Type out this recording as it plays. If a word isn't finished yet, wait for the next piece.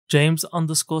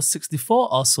James_64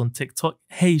 asks on TikTok,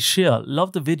 "Hey Shia,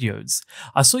 love the videos.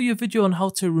 I saw your video on how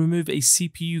to remove a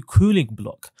CPU cooling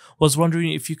block. Was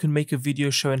wondering if you can make a video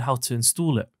showing how to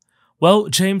install it." Well,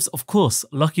 James, of course,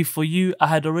 lucky for you, I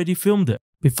had already filmed it.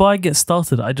 Before I get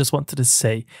started, I just wanted to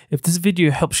say, if this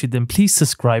video helps you, then please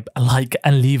subscribe, like,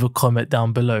 and leave a comment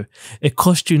down below. It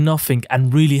costs you nothing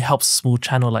and really helps a small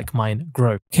channel like mine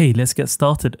grow. Okay, let's get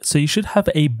started. So you should have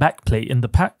a backplate in the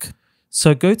pack.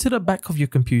 So go to the back of your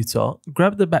computer,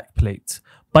 grab the backplate.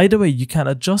 By the way, you can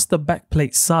adjust the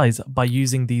backplate size by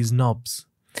using these knobs.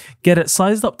 Get it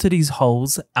sized up to these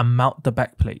holes and mount the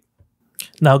backplate.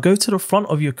 Now go to the front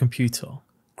of your computer.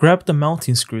 Grab the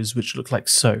mounting screws, which look like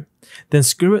so. Then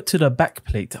screw it to the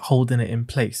backplate, holding it in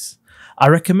place. I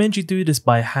recommend you do this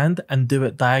by hand and do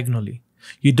it diagonally.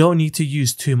 You don't need to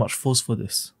use too much force for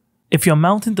this. If you're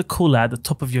mounting the cooler at the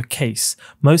top of your case,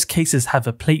 most cases have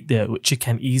a plate there which you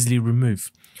can easily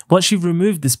remove. Once you've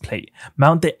removed this plate,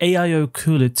 mount the AIO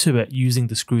cooler to it using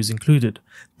the screws included.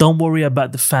 Don't worry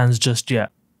about the fans just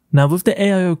yet. Now with the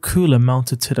AIO cooler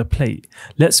mounted to the plate,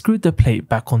 let's screw the plate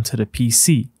back onto the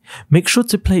PC. Make sure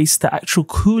to place the actual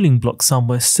cooling block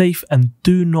somewhere safe and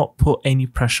do not put any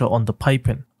pressure on the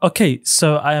piping. Okay,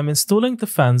 so I am installing the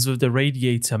fans with the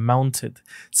radiator mounted,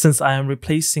 since I am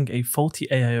replacing a faulty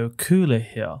AIO cooler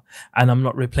here and I'm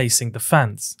not replacing the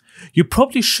fans. You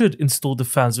probably should install the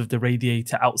fans with the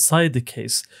radiator outside the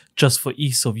case just for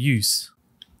ease of use.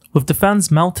 With the fans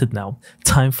mounted now,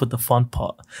 time for the fun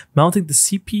part, mounting the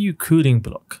CPU cooling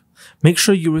block. Make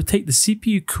sure you rotate the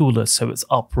CPU cooler so it's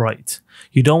upright.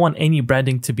 You don't want any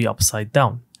branding to be upside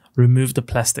down. Remove the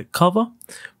plastic cover.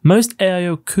 Most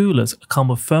AIO coolers come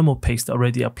with thermal paste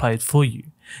already applied for you.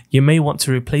 You may want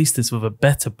to replace this with a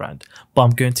better brand, but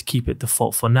I'm going to keep it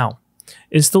default for now.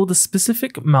 Install the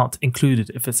specific mount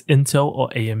included if it's Intel or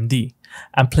AMD,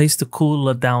 and place the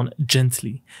cooler down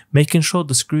gently, making sure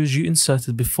the screws you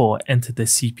inserted before enter the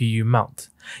CPU mount.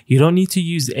 You don't need to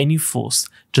use any force,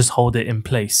 just hold it in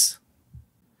place.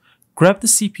 Grab the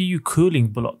CPU cooling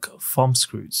block thumb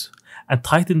screws and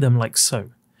tighten them like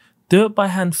so. Do it by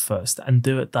hand first and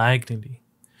do it diagonally.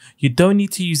 You don't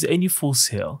need to use any force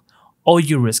here or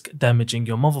you risk damaging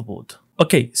your motherboard.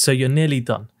 Okay, so you're nearly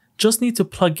done. Just need to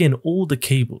plug in all the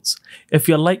cables. If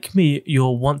you're like me,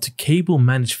 you'll want to cable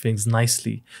manage things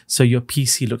nicely so your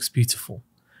PC looks beautiful.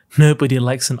 Nobody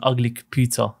likes an ugly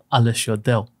computer unless you're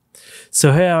Dell.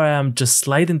 So here I am just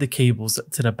sliding the cables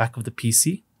to the back of the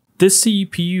PC. This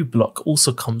CPU block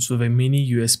also comes with a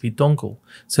mini USB dongle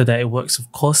so that it works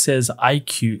with Corsair's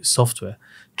iQ software,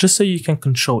 just so you can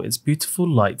control its beautiful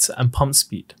lights and pump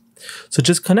speed. So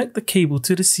just connect the cable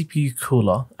to the CPU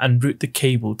cooler and route the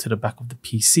cable to the back of the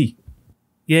PC.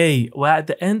 Yay, we're at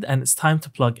the end and it's time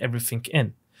to plug everything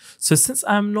in. So since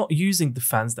I'm not using the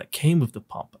fans that came with the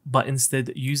pump, but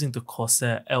instead using the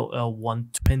Corsair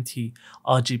LL120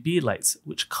 RGB lights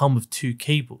which come with two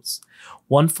cables,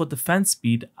 one for the fan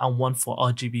speed and one for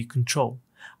RGB control,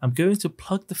 I'm going to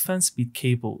plug the fan speed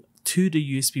cable to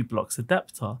the USB blocks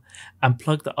adapter and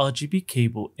plug the RGB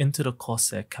cable into the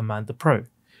Corsair Commander Pro.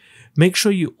 Make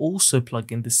sure you also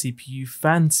plug in the CPU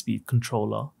fan speed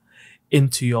controller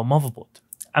into your motherboard.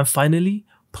 And finally,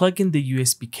 plug in the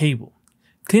USB cable.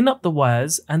 Clean up the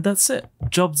wires and that's it.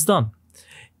 Job's done.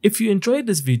 If you enjoyed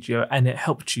this video and it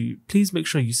helped you, please make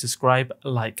sure you subscribe,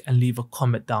 like, and leave a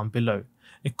comment down below.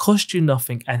 It costs you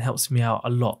nothing and helps me out a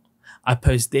lot. I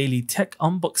post daily tech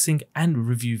unboxing and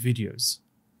review videos.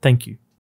 Thank you.